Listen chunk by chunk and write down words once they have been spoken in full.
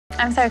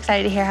I'm so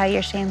excited to hear how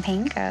your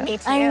champagne goes. Me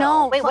too. I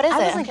know. Wait, what is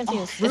it? I'm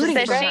confused. So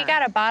she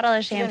got a bottle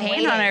of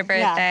champagne on her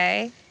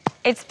birthday. Yeah.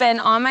 It's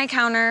been on my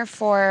counter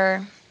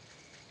for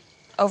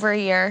over a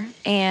year,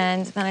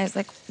 and then I was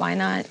like, why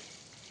not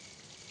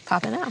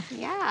pop it now?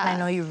 Yeah. I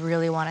know you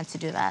really wanted to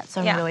do that, so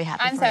I'm really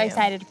happy I'm for so you.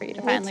 excited for you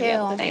to finally be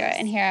able to do it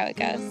and hear how it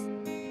goes.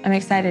 I'm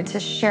excited to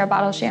share a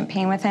bottle of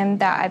champagne with him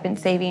that I've been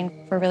saving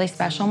for a really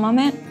special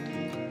moment.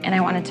 And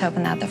I wanted to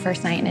open that the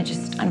first night, and it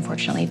just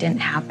unfortunately didn't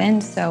happen.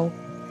 So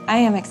I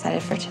am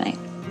excited for tonight.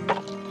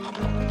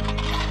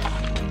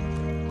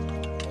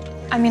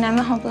 I mean, I'm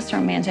a hopeless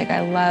romantic.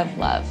 I love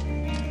love.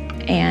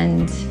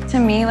 And to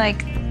me,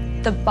 like,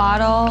 the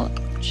bottle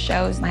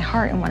shows my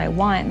heart and what I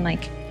want. And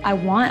like, I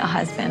want a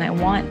husband. I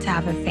want to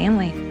have a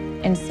family.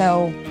 And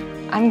so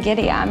I'm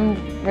giddy. I'm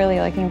really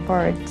looking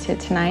forward to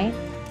tonight.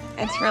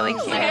 It's really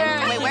cute.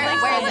 Wait, where is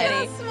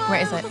it?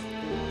 Where is it?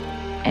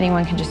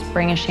 Anyone can just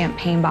bring a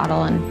champagne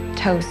bottle and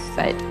toast,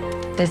 but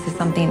this is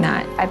something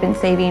that I've been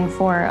saving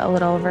for a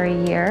little over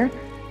a year.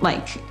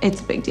 Like,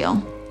 it's a big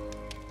deal.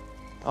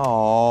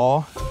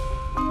 Aww.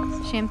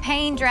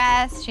 Champagne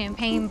dress,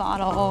 champagne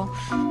bottle.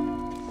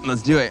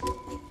 Let's do it.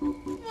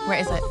 Where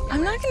is it?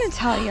 I'm not gonna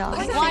tell y'all.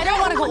 Well, I don't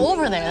want to go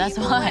over there, that's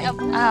why.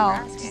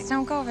 Oh, just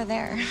don't go over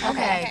there.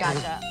 Okay,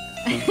 gotcha.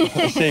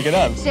 Shake it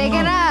up. Shake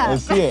it up.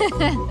 Let's see it.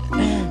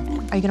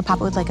 Are you gonna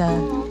pop it with like a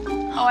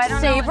Oh, I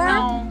don't saber?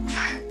 know.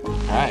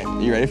 All right,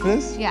 you ready for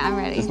this? Yeah, I'm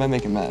ready. This might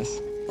make a mess.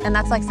 And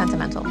that's like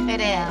sentimental.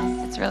 It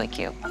is. It's really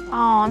cute.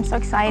 Oh, I'm so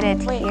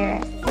excited to hear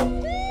it.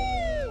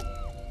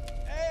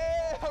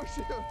 Hey, oh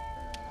shoot.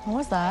 What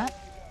was that?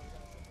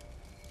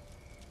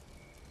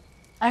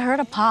 I heard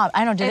a pop.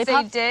 I don't know, did they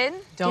pop? did?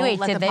 Don't Wait,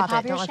 let did them they pop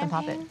pop it. your Don't let them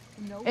pop it.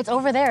 champagne? It's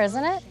over there,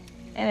 isn't it?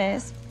 It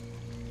is.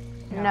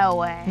 No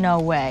way. No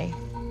way.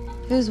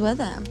 Who's with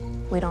him?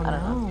 We don't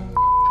know.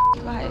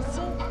 You guys.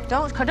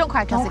 Don't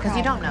cry, Kelsey, because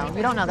you don't know.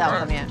 You don't know that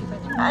one from you.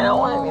 I don't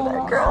want to be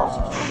that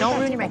girl. Don't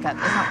ruin your makeup.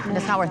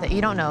 It's not worth it. You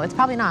don't know. It's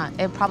probably not.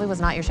 It probably was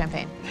not your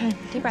champagne.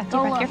 Deep breath,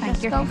 deep breath. You're fine.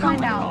 You're fine.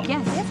 Find out.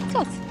 Yes.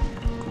 Yes.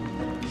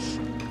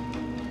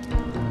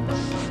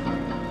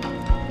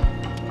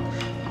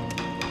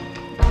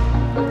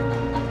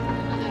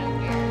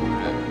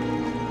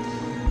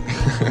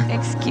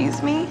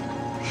 Excuse me?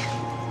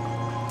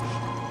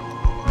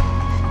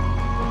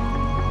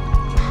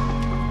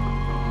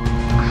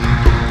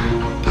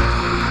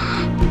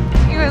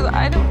 You guys,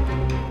 I don't...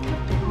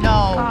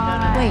 No.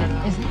 Wait,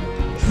 Is it?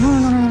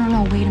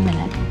 No. Wait a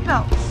minute.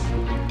 No.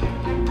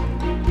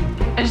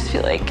 I just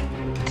feel like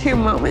 2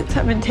 moments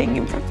have been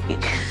taken from me.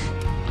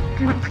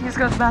 Please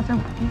go to the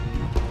bathroom.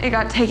 It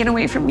got taken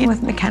away from me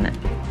with McKenna.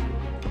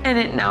 And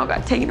it now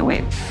got taken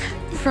away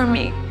from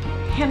me.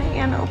 Hannah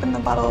Ann opened the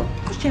bottle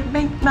of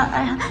champagne that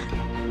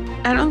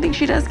I don't think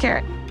she does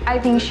care. I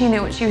think she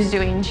knew what she was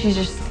doing. She's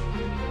a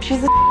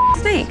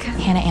snake.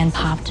 Hannah Ann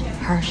popped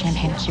her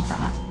champagne that she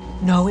brought.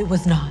 No, it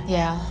was not.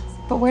 Yeah.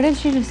 But where did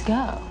she just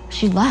go?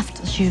 She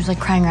left. She was like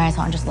crying her eyes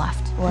out and just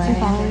left. Was he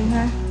following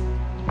her?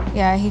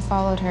 Yeah, he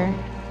followed her.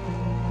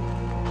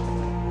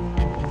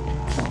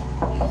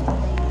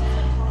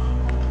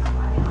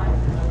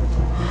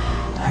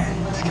 Hi,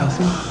 is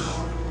Kelsey?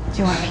 Do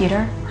you want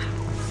Peter?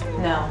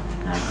 No.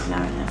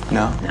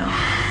 No? No.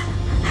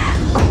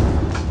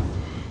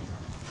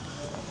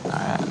 All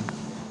right.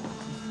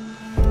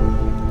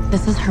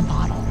 This is her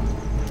bottle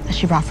that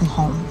she brought from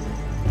home.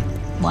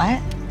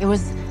 What? It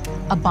was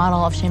a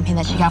bottle of champagne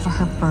that she got for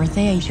her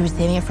birthday. She was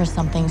saving it for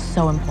something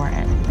so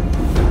important.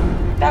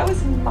 That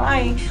was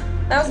my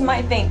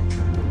thing.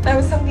 That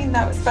was something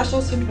that was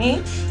special to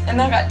me, and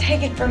that got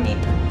taken from me.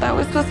 That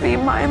was supposed to be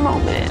my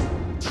moment.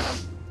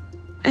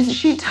 And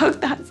she took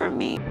that from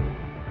me.